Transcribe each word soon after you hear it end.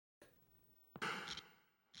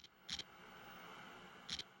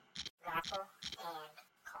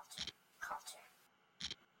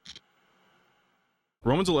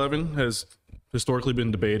Romans 11 has historically been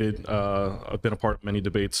debated. I've been a part of many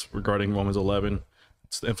debates regarding Romans 11.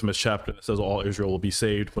 It's the infamous chapter that says all Israel will be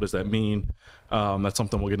saved. What does that mean? That's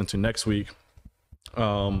something we'll get into next week.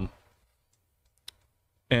 Some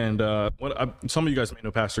of you guys may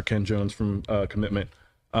know Pastor Ken Jones from Commitment.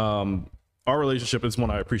 Our relationship is one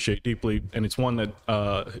I appreciate deeply, and it's one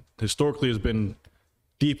that historically has been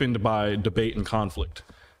deepened by debate and conflict.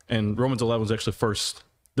 And Romans 11 was actually the first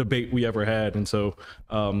debate we ever had, and so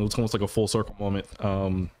it was almost like a full circle moment,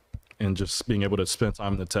 and just being able to spend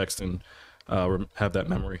time in the text and have that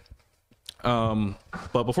memory.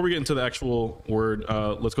 But before we get into the actual word,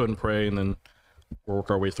 let's go ahead and pray, and then we'll work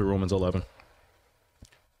our way through Romans 11.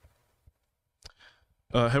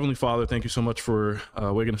 Heavenly Father, thank you so much for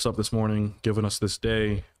waking us up this morning, giving us this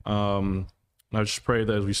day. I just pray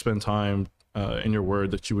that as we spend time in your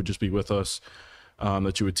word, that you would just be with us,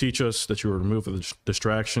 that you would teach us, that you would remove the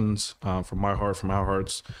distractions from my heart, from our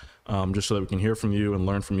hearts, just so that we can hear from you and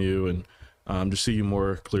learn from you and just see you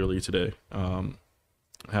more clearly today.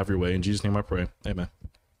 Have your way. In Jesus' name I pray. Amen.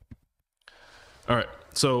 All right.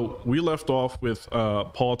 So we left off with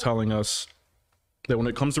Paul telling us that when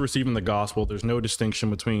it comes to receiving the gospel, there's no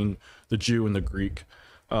distinction between the Jew and the Greek.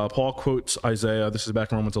 Paul quotes Isaiah. This is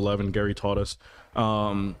back in Romans 11. Gary taught us.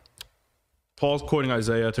 Paul's quoting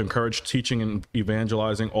Isaiah to encourage teaching and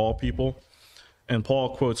evangelizing all people. And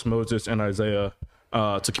Paul quotes Moses and Isaiah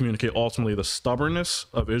to communicate ultimately the stubbornness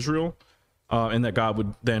of Israel, and that God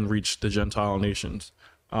would then reach the Gentile nations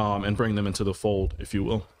and bring them into the fold, if you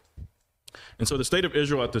will. And so the state of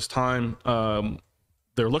Israel at this time,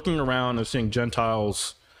 they're looking around and seeing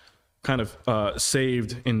Gentiles kind of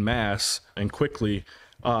saved in mass and quickly.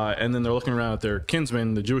 And then they're looking around at their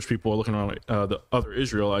kinsmen, the Jewish people, are looking around at the other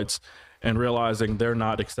Israelites and realizing they're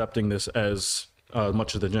not accepting this as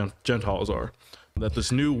much as the Gentiles are. That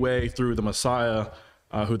this new way through the Messiah,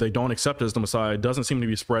 who they don't accept as the Messiah, doesn't seem to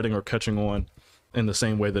be spreading or catching on in the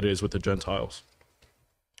same way that it is with the Gentiles.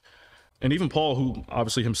 And even Paul, who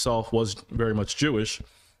obviously himself was very much Jewish,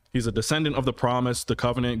 he's a descendant of the promise, the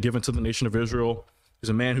covenant given to the nation of Israel. He's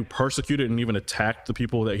a man who persecuted and even attacked the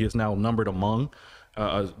people that he has now numbered among,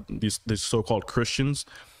 these so-called Christians.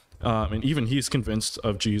 And even he's convinced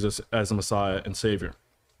of Jesus as the Messiah and Savior.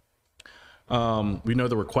 We know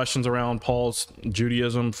there were questions around Paul's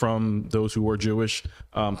Judaism from those who were Jewish,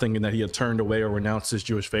 thinking that he had turned away or renounced his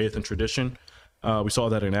Jewish faith and tradition. We saw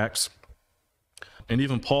that in Acts. And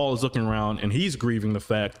even Paul is looking around and he's grieving the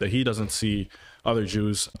fact that he doesn't see other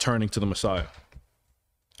Jews turning to the Messiah.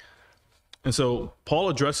 And so Paul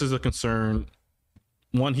addresses a concern,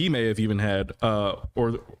 one he may have even had,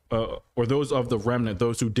 or those of the remnant,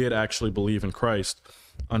 those who did actually believe in Christ.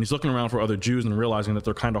 And he's looking around for other Jews and realizing that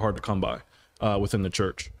they're kind of hard to come by within the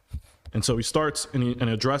church. And so he starts and he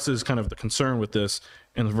addresses kind of the concern with this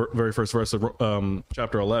in the very first verse of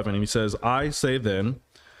chapter 11. And he says, "I say then,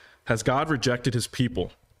 has God rejected his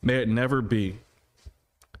people? May it never be."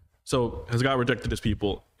 So has God rejected his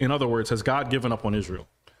people? In other words, has God given up on Israel?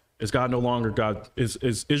 Is God no longer God? Is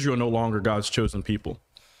Israel no longer God's chosen people?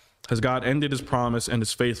 Has God ended his promise and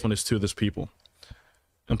his faithfulness to this people?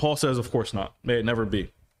 And Paul says, of course not. May it never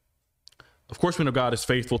be. Of course, we know God is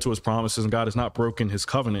faithful to his promises and God has not broken his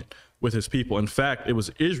covenant with his people. In fact, it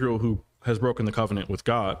was Israel who has broken the covenant with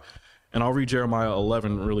God. And I'll read Jeremiah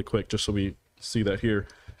 11 really quick, just so we see that here.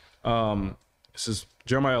 This is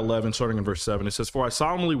Jeremiah 11, starting in verse 7. It says, "For I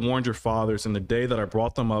solemnly warned your fathers in the day that I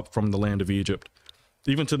brought them up from the land of Egypt,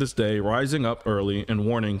 even to this day, rising up early and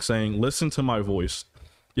warning, saying, listen to my voice.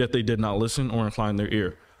 Yet they did not listen or incline their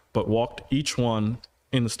ear, but walked each one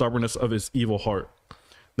in the stubbornness of his evil heart.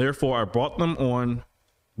 Therefore I brought on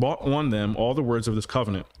them all the words of this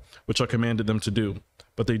covenant, which I commanded them to do,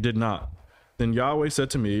 but they did not. Then Yahweh said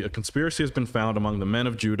to me, a conspiracy has been found among the men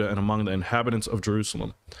of Judah and among the inhabitants of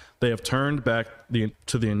Jerusalem. They have turned back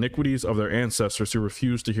to the iniquities of their ancestors who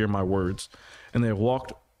refused to hear my words, and they have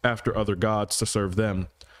walked after other gods to serve them.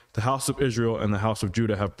 The house of Israel and the house of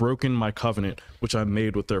Judah have broken my covenant, which I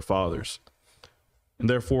made with their fathers. And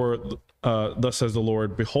therefore, thus says the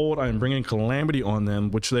Lord, behold, I am bringing calamity on them,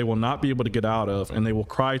 which they will not be able to get out of, and they will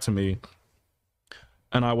cry to me,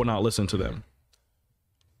 and I will not listen to them."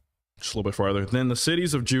 Just a little bit farther. "Then the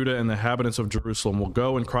cities of Judah and the inhabitants of Jerusalem will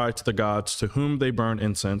go and cry to the gods to whom they burn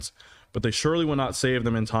incense, but they surely will not save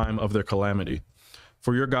them in time of their calamity.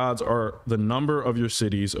 For your gods are the number of your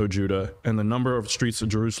cities, O Judah, and the number of streets of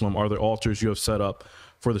Jerusalem are the altars you have set up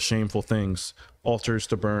for the shameful things, altars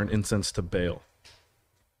to burn incense to Baal."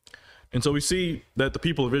 And so we see that the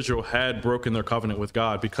people of Israel had broken their covenant with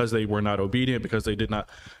God because they were not obedient, because they did not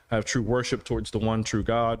have true worship towards the one true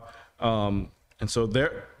God. And so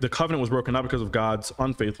there, the covenant was broken not because of God's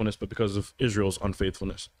unfaithfulness, but because of Israel's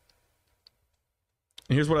unfaithfulness.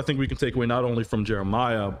 And here's what I think we can take away not only from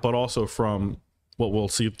Jeremiah, but also from what we'll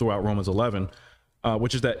see throughout Romans 11,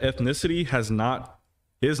 which is that ethnicity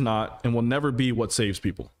is not, and will never be what saves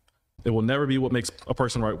people. It will never be what makes a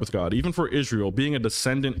person right with God. Even for Israel, being a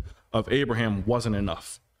descendant of Abraham wasn't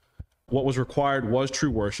enough. What was required was true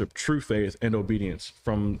worship, true faith, and obedience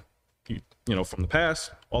from the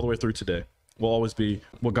past all the way through today. Will always be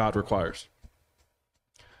what God requires.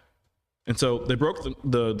 And so they broke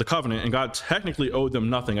the covenant, and God technically owed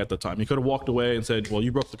them nothing at the time. He could have walked away and said, well,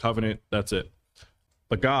 you broke the covenant, that's it.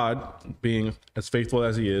 But God, being as faithful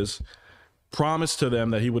as he is, promised to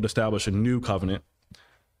them that he would establish a new covenant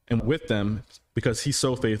and with them, because he's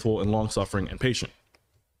so faithful and long-suffering and patient.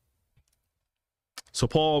 So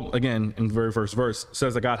Paul, again, in the very first verse,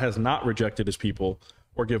 says that God has not rejected his people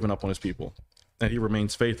or given up on his people, that he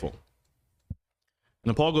remains faithful. And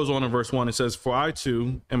then Paul goes on in verse 1, it says, for I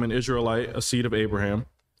too am an Israelite, a seed of Abraham,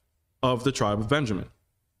 of the tribe of Benjamin.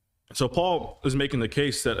 And so Paul is making the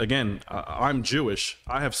case that, again, I'm Jewish.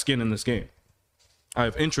 I have skin in this game. I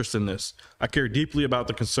have interest in this. I care deeply about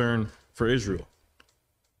the concern for Israel.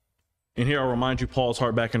 And here I'll remind you Paul's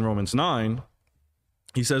heart back in Romans 9.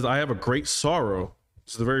 He says, I have a great sorrow.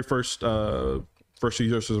 This is the very first few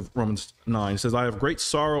verses of Romans 9. He says, I have great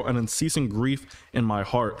sorrow and unceasing grief in my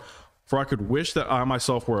heart, for I could wish that I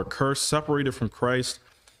myself were accursed, separated from Christ,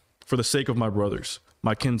 for the sake of my brothers,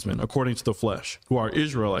 my kinsmen, according to the flesh, who are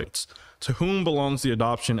Israelites, to whom belongs the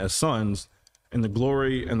adoption as sons, and the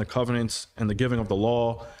glory and the covenants and the giving of the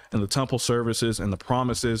law and the temple services and the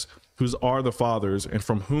promises, whose are the fathers, and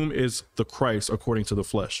from whom is the Christ according to the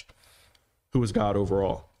flesh, who is God over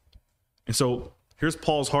all. And so here's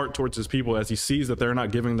Paul's heart towards his people as he sees that they're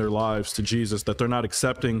not giving their lives to Jesus, that they're not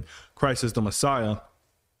accepting Christ as the Messiah.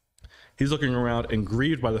 He's looking around and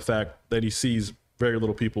grieved by the fact that he sees very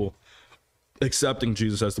little people accepting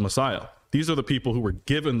Jesus as the Messiah. These are the people who were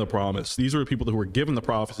given the promise. These are the people who were given the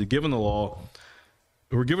prophecy, given the law,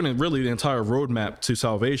 who were given really the entire roadmap to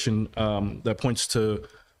salvation that points to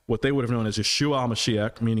what they would have known as Yeshua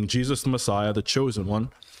HaMashiach, meaning Jesus the Messiah, the chosen one,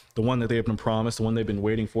 the one that they have been promised, the one they've been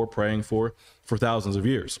waiting for, praying for thousands of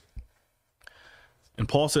years. And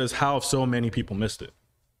Paul says, how have so many people missed it?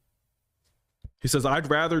 He says, I'd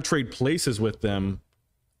rather trade places with them,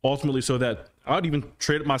 ultimately, so that I'd even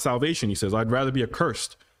trade my salvation. He says, I'd rather be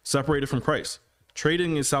accursed, separated from Christ,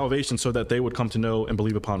 trading his salvation so that they would come to know and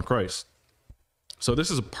believe upon Christ. So this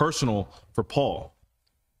is personal for Paul.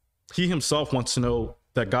 He himself wants to know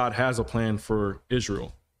that God has a plan for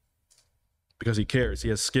Israel because he cares. He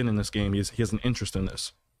has skin in this game. He has an interest in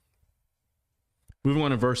this. Moving on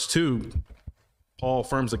to verse 2, Paul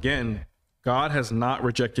affirms again, God has not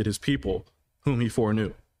rejected his people whom he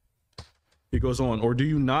foreknew. He goes on, or do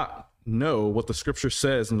you not know what the scripture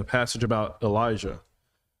says in the passage about Elijah,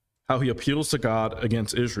 how he appeals to God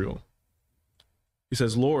against Israel? He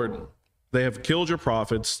says, Lord, they have killed your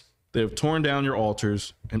prophets, they have torn down your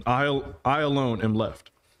altars, and I alone am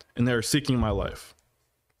left, and they are seeking my life.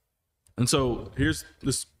 And so here's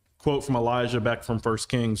this quote from Elijah back from 1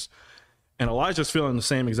 Kings, and Elijah's feeling the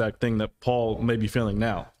same exact thing that Paul may be feeling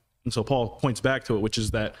now. And so Paul points back to it, which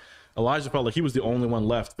is that Elijah felt like he was the only one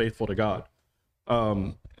left faithful to God.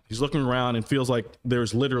 He's looking around and feels like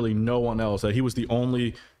there's literally no one else, that he was the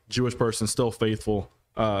only Jewish person still faithful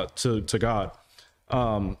to God.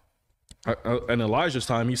 In Elijah's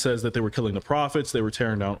time, he says that they were killing the prophets, they were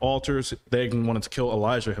tearing down altars, they even wanted to kill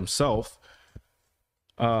Elijah himself.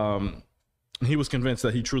 He was convinced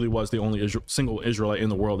that he truly was the only single Israelite in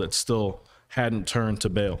the world that still hadn't turned to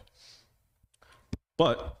Baal.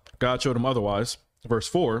 But God showed him otherwise. Verse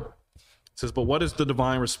 4 says, but what does the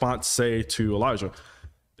divine response say to Elijah?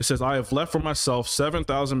 It says, I have left for myself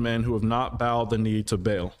 7,000 men who have not bowed the knee to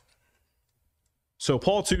Baal. So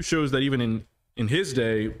Paul too shows that even in his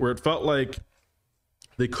day, where it felt like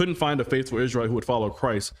they couldn't find a faithful Israelite who would follow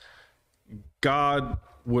Christ, God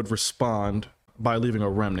would respond by leaving a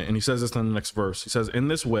remnant. And he says this in the next verse. He says, in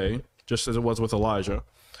this way, just as it was with Elijah,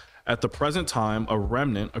 at the present time, a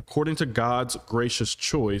remnant, according to God's gracious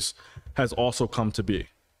choice, has also come to be.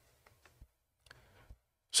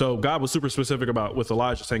 So God was super specific about with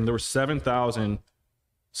Elijah, saying there were 7,000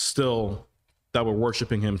 still that were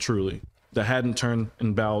worshiping him truly, that hadn't turned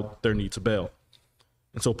and bowed their knee to Baal.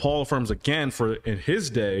 And so Paul affirms again for in his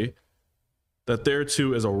day that there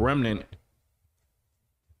too is a remnant.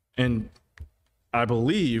 And I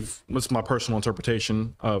believe, this is my personal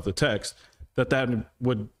interpretation of the text, that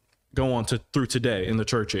would go on through today in the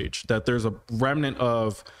church age, that there's a remnant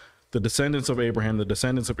of the descendants of Abraham, the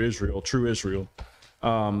descendants of Israel, true Israel,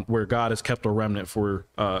 where God has kept a remnant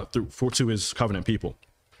to his covenant people.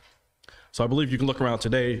 So I believe you can look around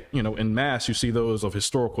today, in mass, you see those of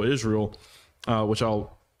historical Israel, which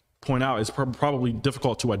I'll point out is probably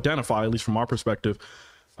difficult to identify, at least from our perspective.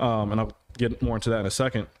 And I'll get more into that in a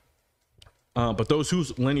second. But those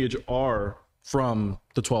whose lineage are from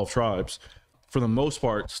the 12 tribes, for the most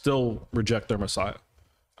part, still reject their Messiah.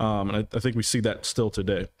 And I think we see that still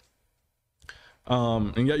today.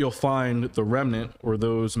 And yet you'll find the remnant, or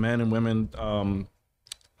those men and women, and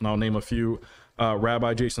I'll name a few.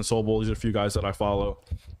 Rabbi Jason Sobel, these are a few guys that I follow.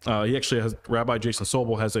 Rabbi Jason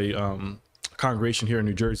Sobel has a congregation here in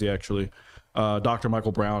New Jersey, actually. Dr.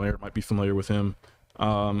 Michael Brown, Aaron might be familiar with him.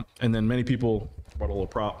 And then many people, brought a little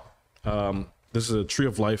prop. This is a Tree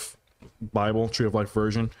of Life Bible, Tree of Life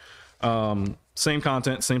version. Same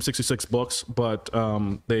content, same 66 books, but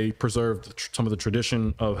they preserved some of the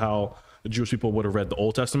tradition of how the Jewish people would have read the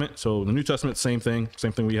Old Testament. So the New Testament, same thing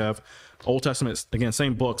we have. Old Testament, again,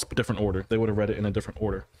 same books, but different order. They would have read it in a different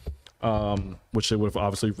order, which they would have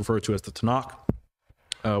obviously referred to as the Tanakh,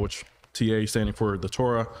 which TA standing for the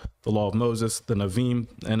Torah, the Law of Moses, the Navim,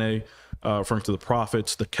 NA, referring to the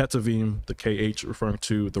prophets, the Ketuvim, the KH, referring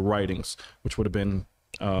to the writings, which would have been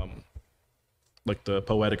like the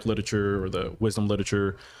poetic literature or the wisdom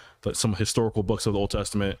literature, some historical books of the Old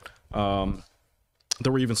Testament.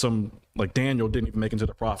 There were even some, like Daniel didn't even make it into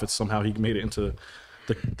the prophets. Somehow he made it into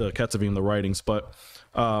the Ketuvim, the writings. But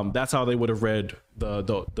that's how they would have read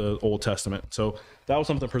the Old Testament. So that was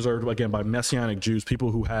something preserved, again, by Messianic Jews, people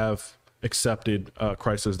who have accepted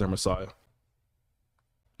Christ as their Messiah.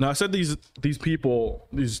 Now, I said these people,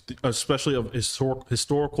 especially of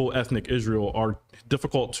historical ethnic Israel, are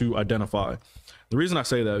difficult to identify. The reason I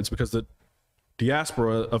say that is because the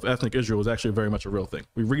diaspora of ethnic Israel is actually very much a real thing.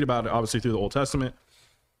 We read about it, obviously, through the Old Testament.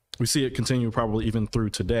 We see it continue probably even through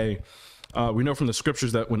today. We know from the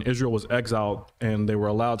scriptures that when Israel was exiled and they were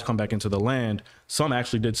allowed to come back into the land, some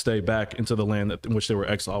actually did stay back into the land in which they were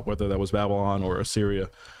exiled, whether that was Babylon or Assyria.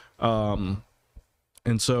 And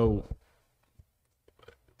so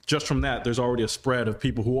just from that, there's already a spread of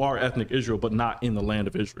people who are ethnic Israel, but not in the land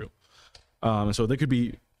of Israel. And so they could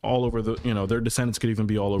be all over their descendants could even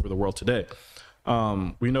be all over the world today.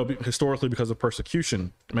 We know historically, because of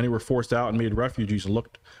persecution, many were forced out and made refugees and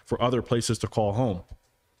looked for other places to call home.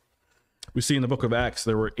 We see in the book of Acts,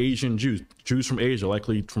 there were Asian Jews from Asia,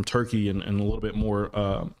 likely from Turkey and a little bit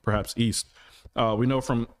more, perhaps east. We know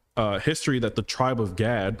from history that the tribe of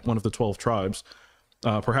Gad, one of the 12 tribes,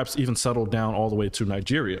 perhaps even settled down all the way to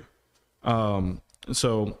Nigeria.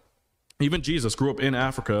 So even Jesus grew up in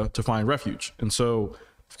Africa to find refuge. And so,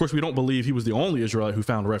 of course, we don't believe he was the only Israelite who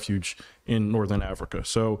found refuge in northern Africa.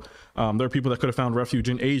 So there are people that could have found refuge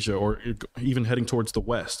in Asia or even heading towards the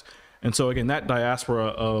west. And so, again, that diaspora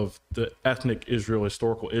of the ethnic Israel,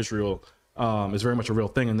 historical Israel, is very much a real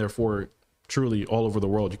thing. And therefore, truly all over the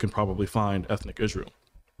world, you can probably find ethnic Israel.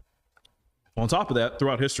 On top of that,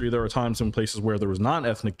 throughout history, there are times and places where there was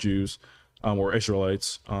non-ethnic Jews or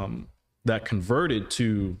Israelites that converted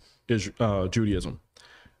to Judaism.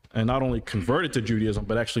 And not only converted to Judaism,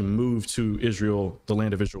 but actually moved to Israel, the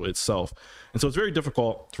land of Israel itself. And so it's very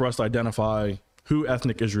difficult for us to identify who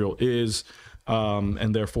ethnic Israel is.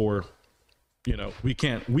 And therefore, we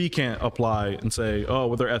can't apply and say, oh,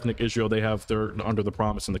 well, they're ethnic Israel. They're under the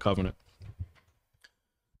promise and the covenant.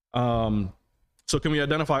 So can we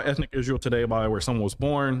identify ethnic Israel today by where someone was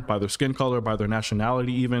born, by their skin color, by their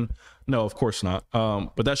nationality even? No, of course not.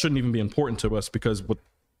 But that shouldn't even be important to us, because what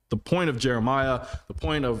the point of Jeremiah, the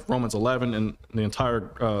point of Romans 11 and the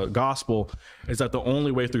entire gospel is that the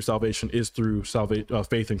only way through salvation is through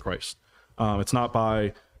faith in Christ. It's not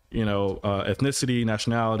by, ethnicity,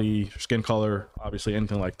 nationality, skin color, obviously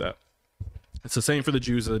anything like that. It's the same for the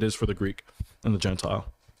Jews as it is for the Greek and the Gentile.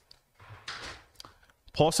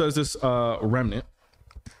 Paul says this remnant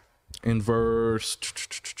in verse,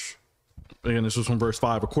 again, this was from verse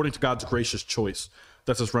 5, according to God's gracious choice,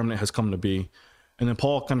 that this remnant has come to be. And then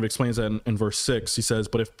Paul kind of explains that in verse 6. He says,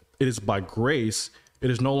 but if it is by grace,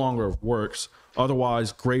 it is no longer of works.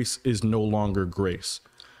 Otherwise, grace is no longer grace.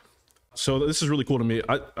 So this is really cool to me.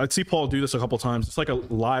 I'd see Paul do this a couple of times. It's like a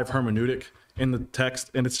live hermeneutic in the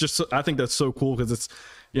text. And it's just, I think that's so cool because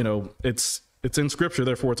it's in scripture,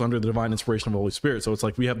 therefore it's under the divine inspiration of the Holy Spirit. So it's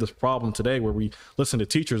like we have this problem today where we listen to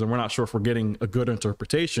teachers and we're not sure if we're getting a good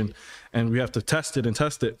interpretation, and we have to test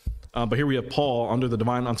it. But here we have Paul under the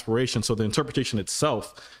divine inspiration. So the interpretation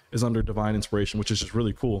itself is under divine inspiration, which is just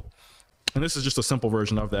really cool. And this is just a simple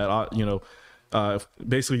version of that.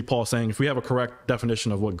 Basically Paul saying, if we have a correct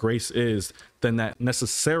definition of what grace is, then that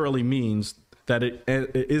necessarily means that it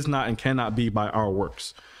is not and cannot be by our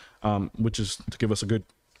works. which is to give us a good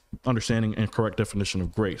understanding and correct definition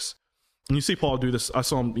of grace. And you see Paul do this. I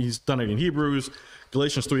saw him, he's done it in Hebrews.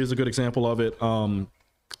 Galatians 3 is a good example of it.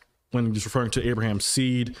 When he's referring to Abraham's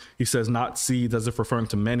seed, he says not seeds as if referring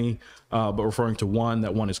to many, but referring to one,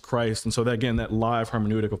 that one is Christ. And so that, again, that live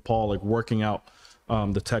hermeneutic of Paul, like working out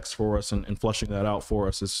the text for us and fleshing that out for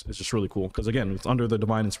us is just really cool. Because again, it's under the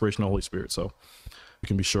divine inspiration of the Holy Spirit. So we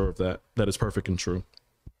can be sure of that. That is perfect and true.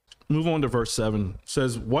 Move on to verse 7. It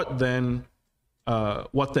says, What then?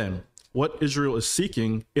 What Israel is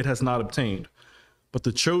seeking, it has not obtained, but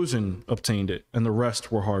the chosen obtained it, and the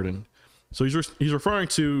rest were hardened. So he's referring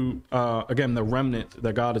to, again, the remnant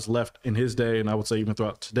that God has left in his day, and I would say even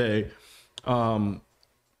throughout today. The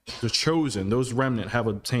chosen, those remnant, have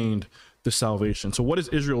obtained this salvation. So what is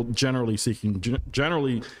Israel generally seeking?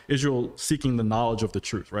 Generally, Israel seeking the knowledge of the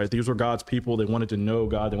truth, right? These were God's people. They wanted to know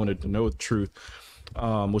God. They wanted to know the truth,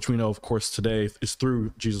 which we know, of course, today is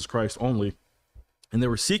through Jesus Christ only. And they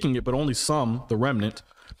were seeking it, but only some, the remnant,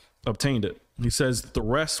 obtained it. He says the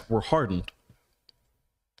rest were hardened.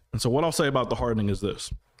 And so what I'll say about the hardening is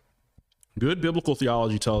this. Good biblical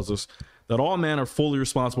theology tells us that all men are fully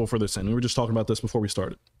responsible for their sin. We were just talking about this before we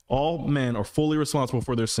started. All men are fully responsible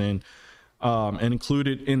for their sin, and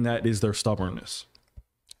included in that is their stubbornness.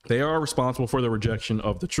 They are responsible for the rejection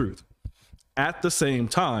of the truth. At the same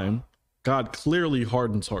time, God clearly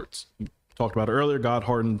hardens hearts. We talked about it earlier. God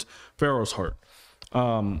hardened Pharaoh's heart.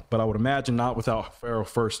 But I would imagine not without Pharaoh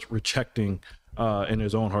first rejecting in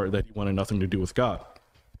his own heart that he wanted nothing to do with God.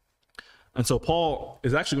 And so Paul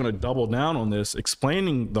is actually going to double down on this,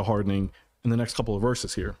 explaining the hardening in the next couple of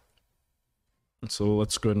verses here. And so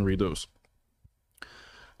let's go ahead and read those.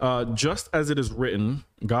 Just as it is written,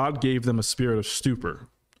 God gave them a spirit of stupor,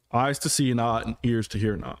 eyes to see not and ears to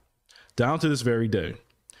hear not, down to this very day.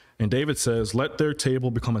 And David says, let their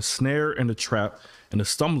table become a snare and a trap and a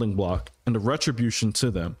stumbling block and a retribution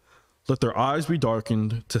to them. Let their eyes be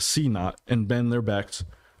darkened to see not and bend their backs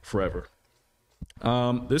forever.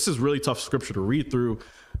 This is really tough scripture to read through,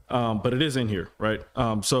 but it is in here, right?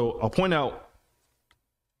 So I'll point out,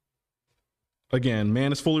 again,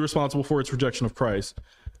 man is fully responsible for its rejection of Christ,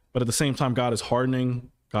 but at the same time, God is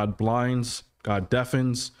hardening, God blinds, God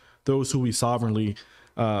deafens those who he sovereignly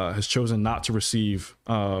has chosen not to receive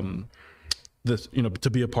this, to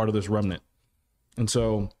be a part of this remnant. And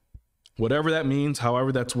so whatever that means,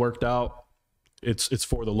 however that's worked out, it's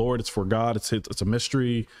for the Lord, it's for God, it's a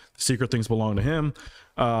mystery. The secret things belong to him.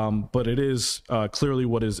 But it is clearly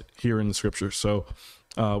what is here in the scripture. So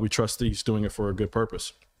we trust that he's doing it for a good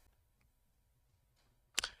purpose.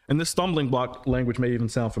 And this stumbling block language may even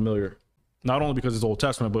sound familiar, not only because it's Old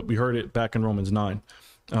Testament, but we heard it back in Romans 9.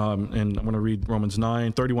 And I'm going to read Romans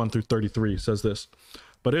 9, 31 through 33. It says this,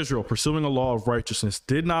 but Israel, pursuing a law of righteousness,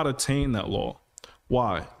 did not attain that law.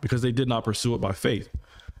 Why? Because they did not pursue it by faith,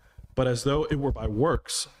 but as though it were by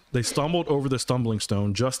works. They stumbled over the stumbling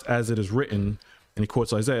stone, just as it is written. And he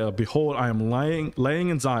quotes Isaiah, behold, I am laying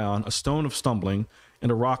in Zion a stone of stumbling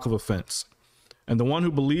and a rock of offense. And the one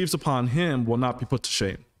who believes upon him will not be put to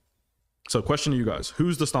shame. So question to you guys,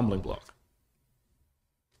 who's the stumbling block?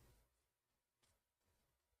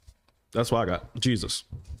 That's what I got. Jesus.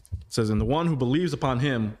 It says, and the one who believes upon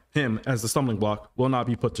him as the stumbling block will not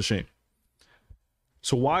be put to shame.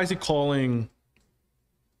 So why is he calling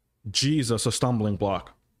Jesus a stumbling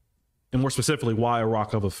block? And more specifically, why a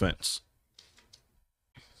rock of offense?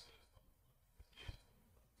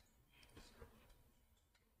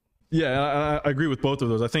 Yeah, I agree with both of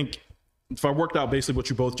those. I think if I worked out basically what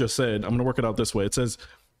you both just said, I'm going to work it out this way. It says,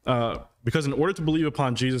 because in order to believe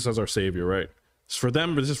upon Jesus as our Savior, right? It's for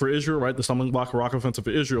them, but this is for Israel, right? The stumbling block, a rock of offense for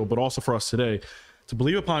Israel, but also for us today. To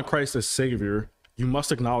believe upon Christ as Savior, you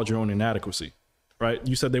must acknowledge your own inadequacy, right?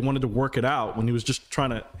 You said they wanted to work it out when he was just trying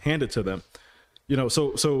to hand it to them.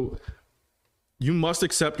 So you must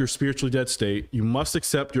accept your spiritually dead state. You must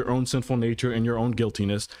accept your own sinful nature and your own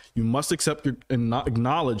guiltiness. You must accept and not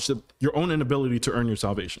acknowledge that your own inability to earn your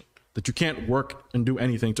salvation, that you can't work and do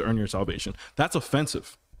anything to earn your salvation. That's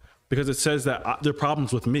offensive because it says that there are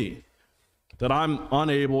problems with me, that I'm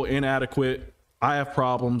unable, inadequate, I have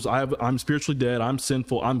problems, I'm spiritually dead, I'm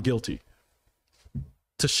sinful, I'm guilty.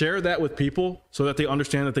 To share that with people so that they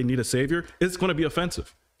understand that they need a savior, it's going to be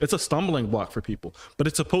offensive. It's a stumbling block for people, but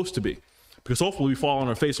it's supposed to be. Because hopefully we fall on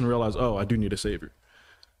our face and realize, oh, I do need a savior,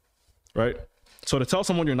 right? So to tell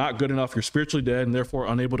someone you're not good enough, you're spiritually dead and therefore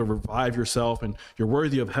unable to revive yourself, and you're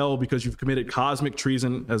worthy of hell because you've committed cosmic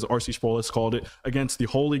treason, as R.C. Sproul has called it, against the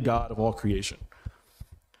holy God of all creation.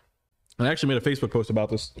 And I actually made a Facebook post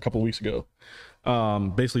about this a couple of weeks ago,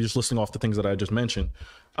 basically just listing off the things that I just mentioned.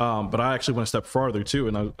 But I actually went a step farther too.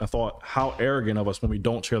 And I thought how arrogant of us when we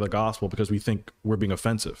don't share the gospel because we think we're being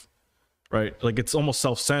offensive, right? Like it's almost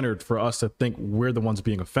self-centered for us to think we're the ones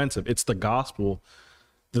being offensive. It's the gospel,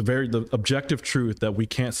 the objective truth that we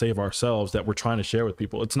can't save ourselves, that we're trying to share with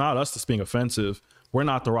people. It's not us that's being offensive. We're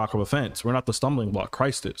not the rock of offense. We're not the stumbling block.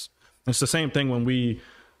 Christ is. And it's the same thing when we,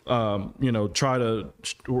 try to,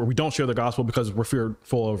 or we don't share the gospel because we're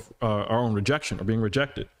fearful of our own rejection or being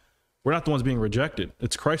rejected. We're not the ones being rejected.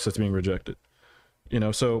 It's Christ that's being rejected.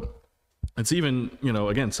 So it's even,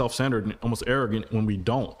 again, self-centered and almost arrogant when we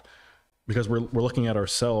don't, because we're looking at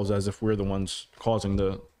ourselves as if we're the ones causing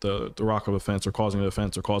the rock of offense or causing the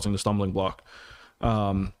offense or causing the stumbling block.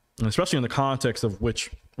 And especially in the context of which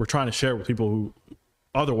we're trying to share with people who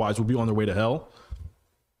otherwise would be on their way to hell.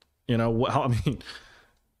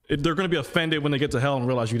 They're going to be offended when they get to hell and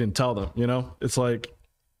realize you didn't tell them. It's like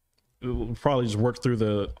we'll probably just work through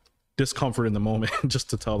the discomfort in the moment just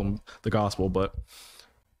to tell them the gospel. But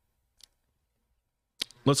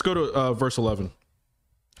let's go to verse 11.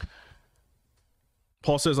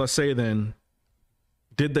 Paul says, I say then,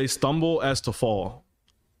 did they stumble as to fall?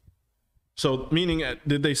 So meaning,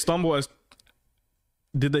 did they stumble as,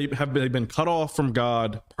 did they have been cut off from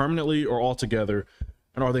God permanently or altogether?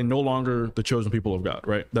 And are they no longer the chosen people of God,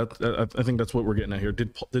 right? I think that's what we're getting at here.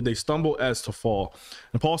 Did they stumble as to fall?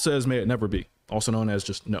 And Paul says, may it never be, also known as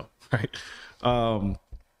just no, right? But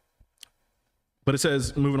it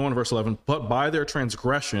says, moving on to verse 11, but by their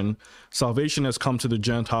transgression, salvation has come to the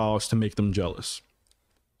Gentiles to make them jealous.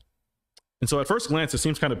 And so at first glance, it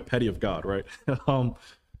seems kind of petty of God, right? And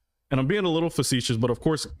I'm being a little facetious, but of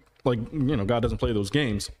course, God doesn't play those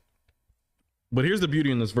games. But here's the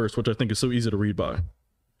beauty in this verse, which I think is so easy to read by.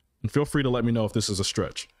 And feel free to let me know if this is a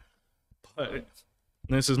stretch. But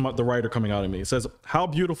this is the writer coming out of me. It says, how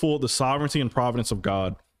beautiful the sovereignty and providence of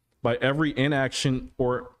God, by every action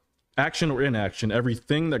or inaction,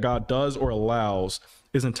 everything that God does or allows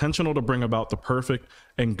is intentional to bring about the perfect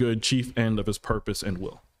and good chief end of his purpose and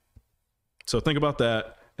will. So think about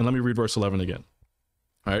that, and let me read verse 11 again.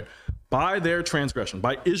 All right. By their transgression,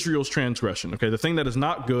 by Israel's transgression, okay, the thing that is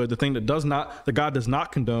not good, the thing that God does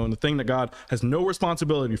not condone, the thing that God has no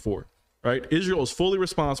responsibility for, right? Israel is fully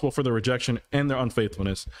responsible for their rejection and their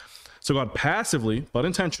unfaithfulness. So God passively, but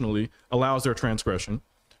intentionally, allows their transgression.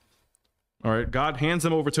 All right. God hands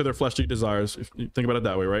them over to their fleshly desires, if you think about it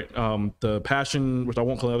that way, right? The Passion, which I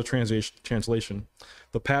won't call it a translation,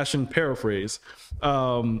 the Passion paraphrase,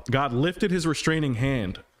 God lifted his restraining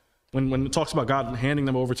hand. When it talks about God handing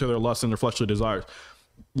them over to their lusts and their fleshly desires,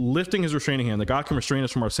 lifting his restraining hand, that God can restrain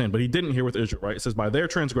us from our sin, but he didn't here with Israel, right? It says by their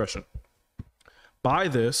transgression. By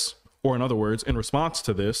this, or in other words, in response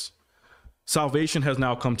to this, salvation has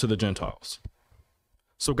now come to the Gentiles.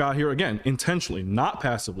 So God here again, intentionally, not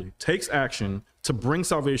passively, takes action to bring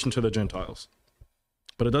salvation to the Gentiles.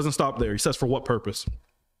 But it doesn't stop there. He says for what purpose?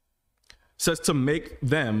 It says to make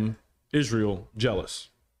them, Israel, jealous.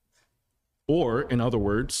 Or in other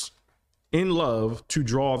words, in love, to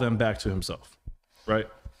draw them back to himself, right?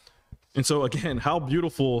 And so again, how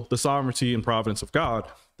beautiful the sovereignty and providence of God,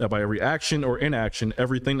 that by every action or inaction,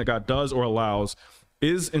 everything that God does or allows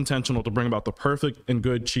is intentional to bring about the perfect and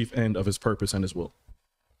good chief end of his purpose and his will,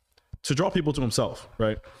 to draw people to himself,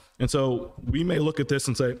 right? And so we may look at this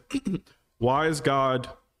and say, why is God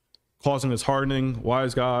causing this hardening? Why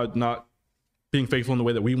is God not being faithful in the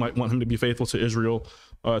way that we might want him to be faithful to Israel,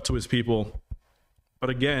 to his people? But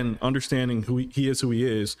again, understanding who he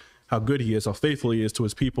is, how good he is, how faithful he is to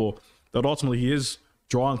his people, that ultimately he is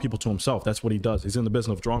drawing people to himself. That's what he does. He's in the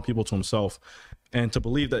business of drawing people to himself, and to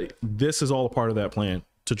believe that this is all a part of that plan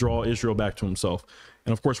to draw Israel back to himself.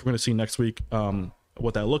 And of course, we're going to see next week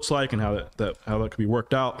what that looks like and how that could be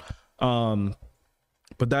worked out. But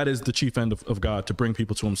that is the chief end of God, to bring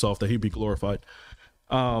people to himself, that he'd be glorified.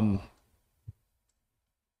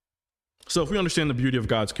 So if we understand the beauty of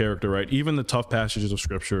God's character, right, even the tough passages of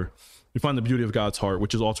scripture, we find the beauty of God's heart,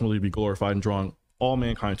 which is ultimately to be glorified and drawing all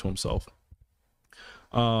mankind to himself.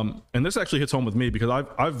 And this actually hits home with me because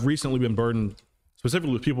I've recently been burdened,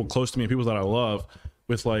 specifically with people close to me and people that I love,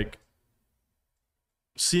 with like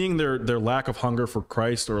seeing their lack of hunger for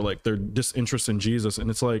Christ, or like their disinterest in Jesus. And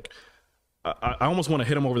it's like, I almost want to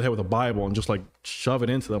hit them over the head with a Bible and just like shove it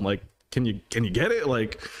into them. Like, can you get it?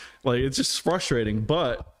 Like it's just frustrating.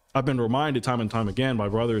 But I've been reminded time and time again by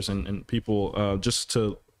brothers and people just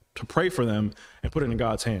to pray for them and put it in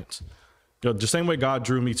God's hands. The same way God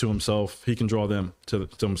drew me to himself, he can draw them to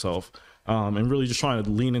himself. And really just trying to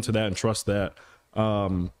lean into that and trust that.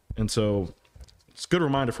 And so it's a good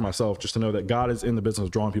reminder for myself just to know that God is in the business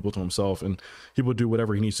of drawing people to himself, and he will do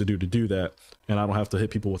whatever he needs to do that. And I don't have to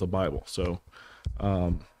hit people with a Bible. So,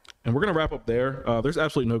 and we're going to wrap up there. There's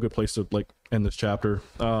absolutely no good place to like end this chapter.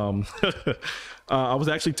 I was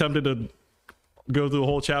actually tempted to go through the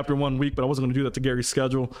whole chapter in 1 week, but I wasn't going to do that to Gary's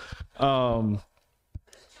schedule.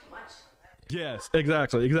 Yes,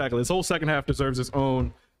 exactly. This whole second half deserves its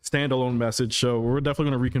own standalone message. So we're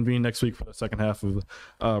definitely going to reconvene next week for the second half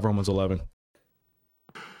of Romans 11.